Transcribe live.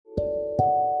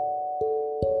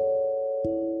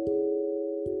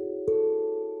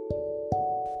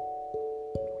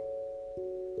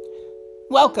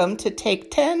Welcome to Take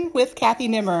 10 with Kathy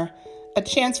Nimmer, a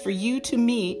chance for you to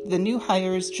meet the new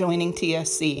hires joining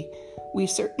TSC. We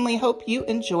certainly hope you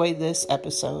enjoy this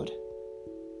episode.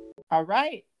 All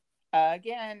right.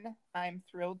 Again, I'm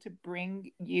thrilled to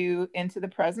bring you into the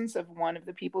presence of one of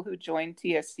the people who joined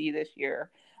TSC this year.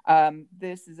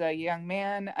 This is a young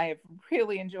man I have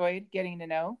really enjoyed getting to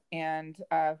know and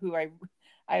who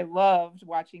I loved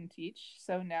watching teach.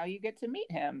 So now you get to meet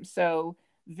him. So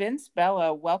Vince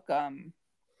Bella, welcome.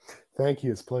 Thank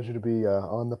you. It's a pleasure to be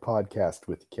on the podcast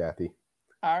with you, Kathy.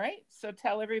 All right. So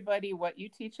tell everybody what you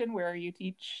teach and where you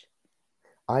teach.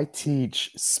 I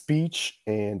teach speech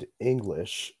and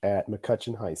English at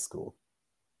McCutcheon High School.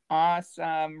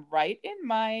 Awesome. Right in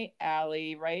my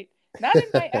alley, right? Not in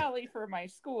my alley for my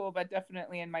school, but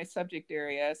definitely in my subject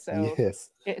area. So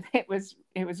Yes. it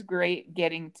was great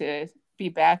getting to be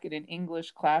back in an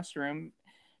English classroom.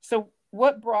 So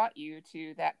what brought you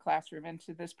to that classroom and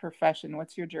to this profession?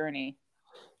 What's your journey?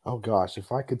 Oh gosh,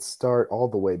 if I could start all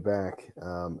the way back.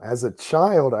 As a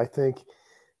child, I think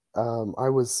I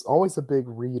was always a big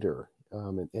reader,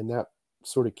 and that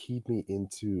sort of keyed me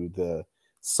into the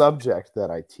subject that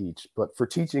I teach. But for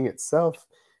teaching itself,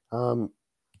 um,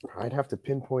 I'd have to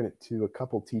pinpoint it to a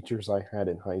couple teachers I had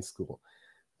in high school.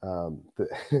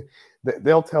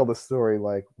 They'll tell the story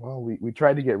like, well, we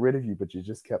tried to get rid of you, but you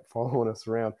just kept following us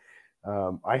around.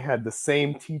 I had the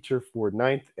same teacher for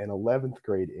 9th and 11th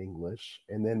grade English,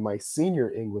 and then my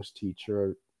senior English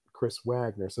teacher, Chris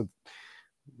Wagner. So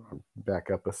back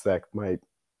up a sec. My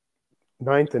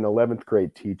 9th and 11th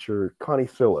grade teacher, Connie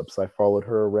Phillips, I followed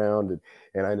her around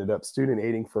and I ended up student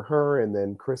aiding for her. And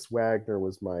then Chris Wagner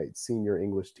was my senior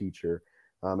English teacher,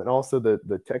 and also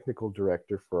the technical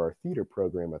director for our theater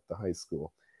program at the high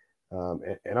school.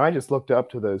 And I just looked up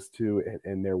to those two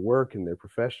and their work and their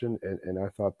profession, and I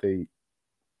thought they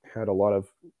had a lot of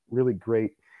really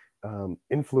great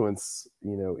influence,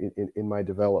 in my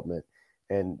development.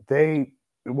 And they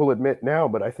will admit now,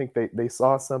 but I think they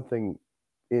saw something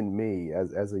in me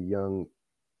as a young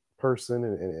person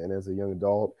and as a young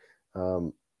adult,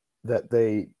 that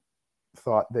they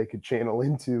thought they could channel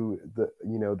into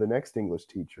the next English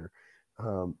teacher.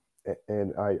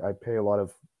 And I pay a lot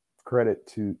of credit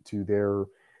to their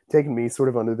taking me sort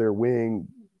of under their wing,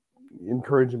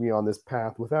 encouraging me on this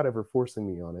path without ever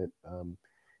forcing me on it.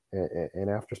 And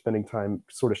after spending time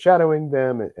sort of shadowing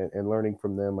them and learning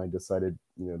from them, I decided,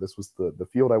 this was the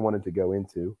field I wanted to go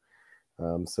into.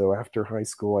 So after high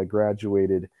school, I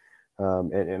graduated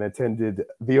and attended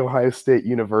The Ohio State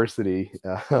University,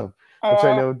 which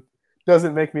I know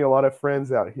doesn't make me a lot of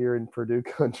friends out here in Purdue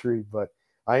country, but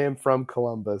I am from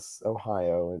Columbus,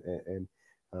 Ohio, and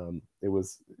it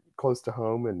was close to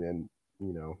home, and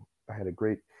I had a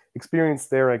great experience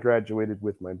there. I graduated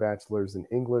with my bachelor's in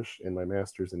English and my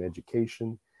master's in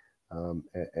education,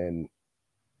 and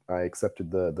I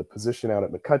accepted the position out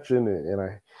at McCutcheon, and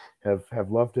I have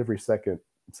loved every second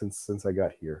since I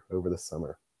got here over the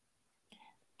summer.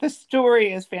 The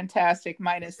story is fantastic,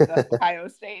 minus the Ohio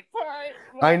State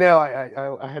part. I know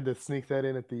I had to sneak that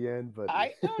in at the end, but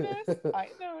I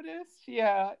noticed.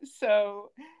 Yeah.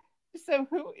 So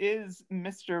who is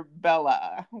Mr.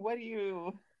 Bella? What do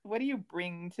you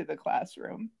bring to the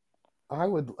classroom? I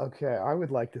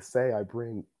would like to say I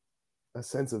bring a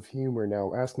sense of humor.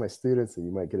 Now, ask my students, and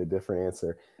you might get a different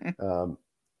answer.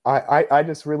 I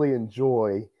just really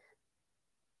enjoy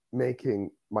making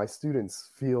my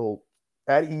students feel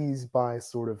at ease by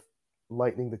sort of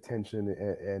lightening the tension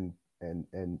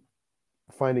and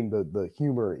finding the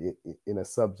humor in a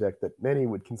subject that many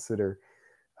would consider,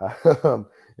 and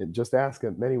just ask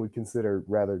them, many would consider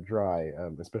rather dry,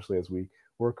 especially as we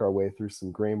work our way through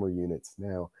some grammar units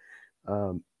now.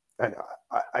 And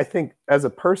I think as a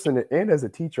person and as a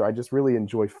teacher, I just really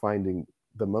enjoy finding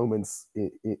the moments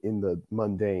in the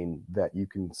mundane that you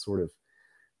can sort of,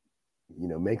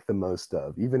 make the most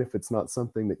of, even if it's not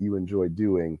something that you enjoy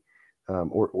doing,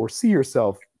 or see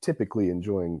yourself typically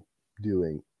enjoying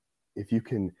doing. If you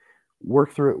can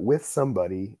work through it with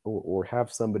somebody, or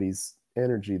have somebody's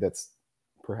energy that's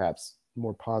perhaps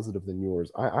more positive than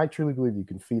yours, I truly believe you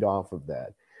can feed off of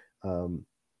that.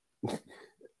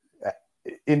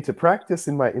 Into practice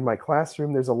in my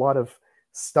classroom, there's a lot of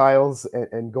styles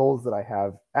and goals that I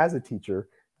have as a teacher,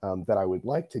 that I would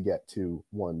like to get to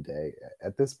one day.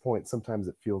 At this point, sometimes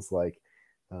it feels like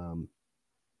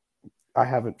I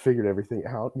haven't figured everything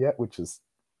out yet, which is,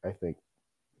 I think,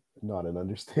 not an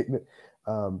understatement.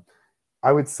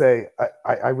 I would say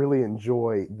I really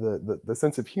enjoy the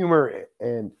sense of humor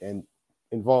and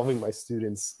involving my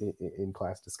students in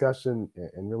class discussion,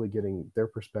 and really getting their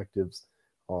perspectives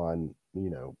on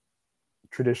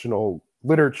traditional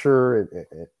literature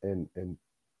and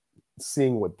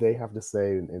seeing what they have to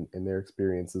say and their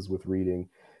experiences with reading,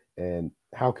 and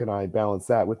how can I balance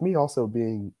that with me also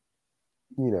being,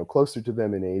 closer to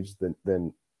them in age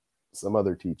than some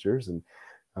other teachers. And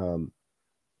um,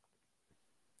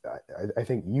 I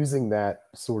think using that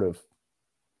sort of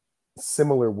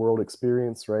similar world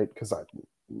experience, right? Because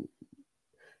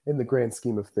in the grand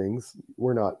scheme of things,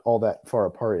 we're not all that far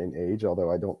apart in age,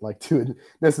 although I don't like to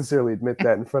necessarily admit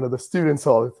that in front of the students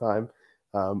all the time.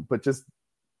 But just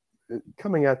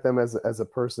coming at them as a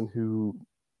person who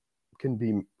can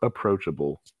be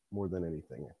approachable more than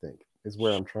anything, I think, is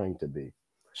where I'm trying to be.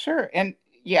 Sure. And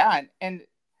yeah, and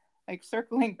like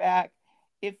circling back,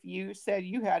 if you said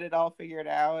you had it all figured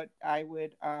out, I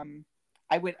would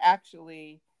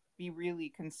actually be really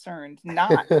concerned.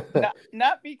 Not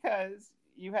because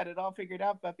you had it all figured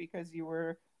out, but because you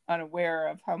were unaware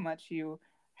of how much you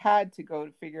had to go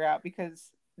to figure out.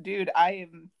 Because, dude, I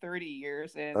am 30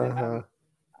 years in, and Uh-huh.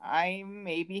 I'm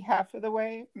maybe half of the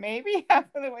way, maybe half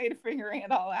of the way to figuring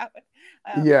it all out.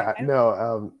 Yeah, I'm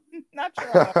no, not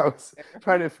sure I'll I ever was get there.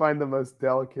 trying to find the most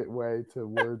delicate way to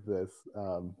word this,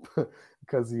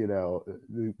 because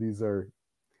these are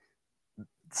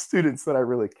students that I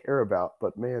really care about.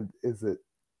 But man, is it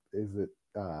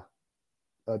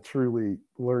a truly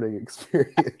learning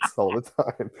experience all the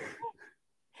time?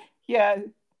 Yeah,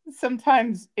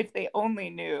 sometimes if they only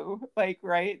knew, like,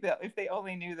 right, if they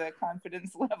only knew the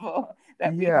confidence level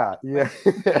that we have Yeah, yeah,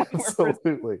 when we're presenting,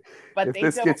 absolutely. but If they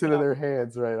this don't gets into know. their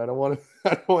hands, right, I don't want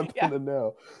to. I don't want them Yeah. to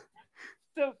know.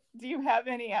 So, do you have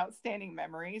any outstanding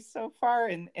memories so far,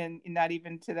 and not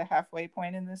even to the halfway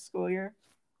point in this school year?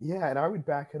 Yeah, and I would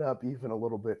back it up even a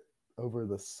little bit over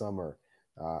the summer.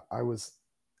 I was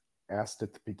asked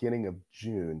at the beginning of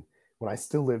June when I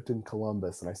still lived in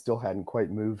Columbus and I still hadn't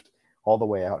quite moved all the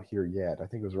way out here yet. I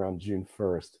think it was around June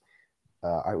 1st.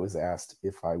 I was asked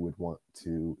if I would want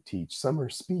to teach summer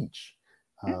speech,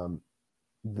 um,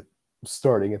 th-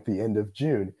 starting at the end of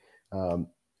June. And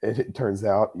it turns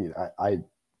out, I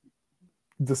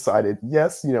decided,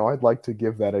 yes, I'd like to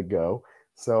give that a go.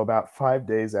 So about 5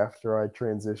 days after I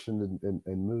transitioned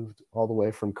and moved all the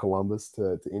way from Columbus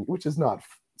to India, which is not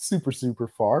super, super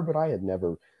far, but I had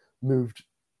never moved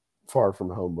far from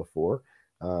home before.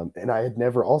 And I'd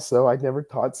never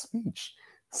taught speech.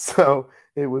 So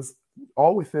it was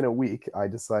all within a week. I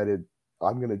decided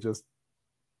I'm going to just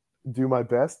do my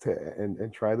best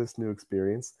and try this new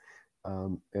experience.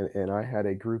 And I had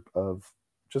a group of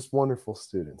just wonderful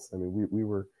students. I mean, we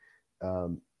were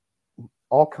um,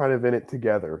 all kind of in it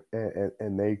together,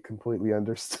 and they completely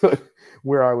understood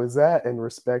where I was at and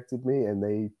respected me, and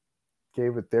they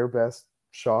gave it their best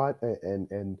shot.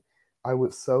 And I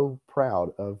was so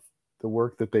proud of the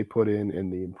work that they put in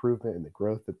and the improvement and the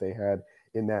growth that they had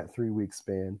in that 3 week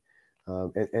span.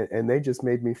 And they just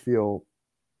made me feel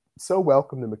so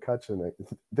welcome to McCutcheon.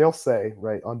 They'll say,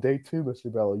 right, on day two,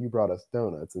 Mr. Bello, you brought us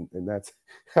donuts, and that's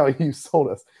how you sold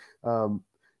us.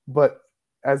 But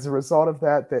as a result of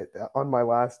that on my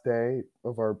last day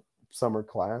of our summer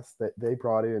class, that they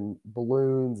brought in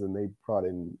balloons and they brought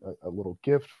in a little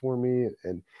gift for me,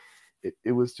 and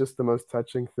it was just the most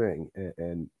touching thing.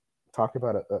 And talk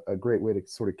about a great way to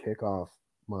sort of kick off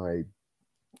my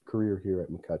career here at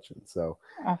McCutcheon. So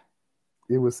Uh,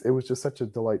 it was just such a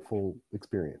delightful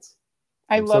experience.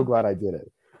 I I'm so love glad I did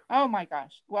it. Oh my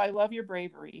gosh. Well, I love your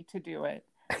bravery to do it.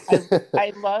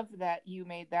 I love that you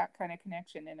made that kind of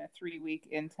connection in a 3 week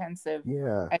intensive.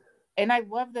 Yeah, And I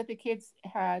love that the kids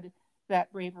had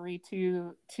that bravery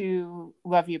to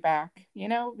love you back,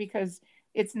 because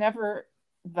it's never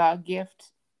the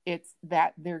gift, it's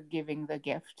that they're giving the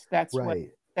gift.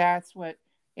 right. That's what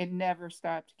it never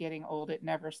stopped getting old. It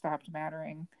never stopped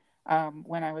mattering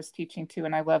when I was teaching too.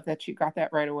 And I love that you got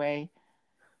that right away.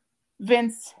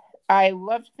 Vince, I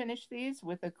love to finish these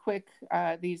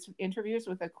interviews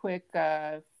with a quick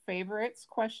favorites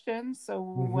question. So,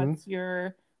 Hmm. what's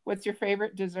your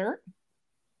favorite dessert?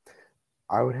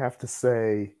 I would have to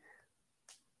say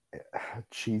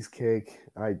cheesecake.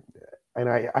 I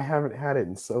haven't had it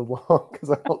in so long because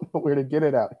I don't know where to get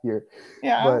it out here.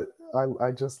 Yeah. But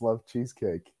I just love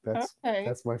cheesecake. Okay.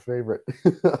 That's my favorite.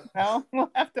 Well,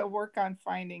 we'll have to work on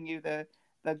finding you the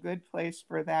good place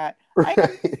for that. I am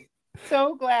Right.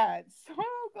 so glad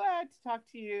to talk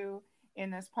to you in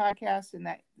this podcast, and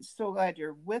that so glad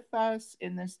you're with us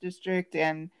in this district,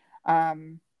 and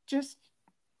um, just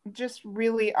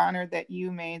really honored that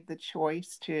you made the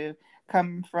choice to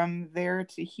come from there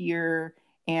to here,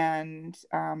 and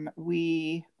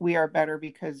we are better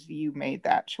because you made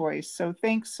that choice. So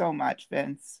thanks so much,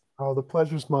 Vince. Oh, the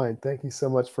pleasure's mine. Thank you so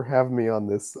much for having me on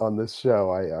this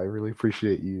show. I really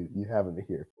appreciate you having me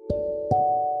here.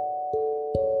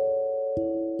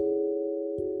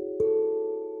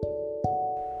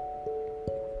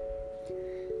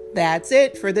 That's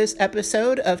it for this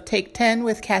episode of Take 10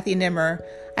 with Kathy Nimmer.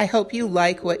 I hope you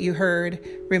like what you heard.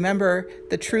 Remember,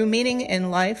 the true meaning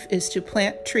in life is to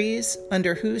plant trees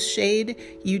under whose shade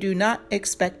you do not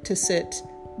expect to sit.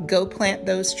 Go plant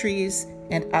those trees,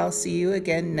 and I'll see you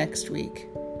again next week.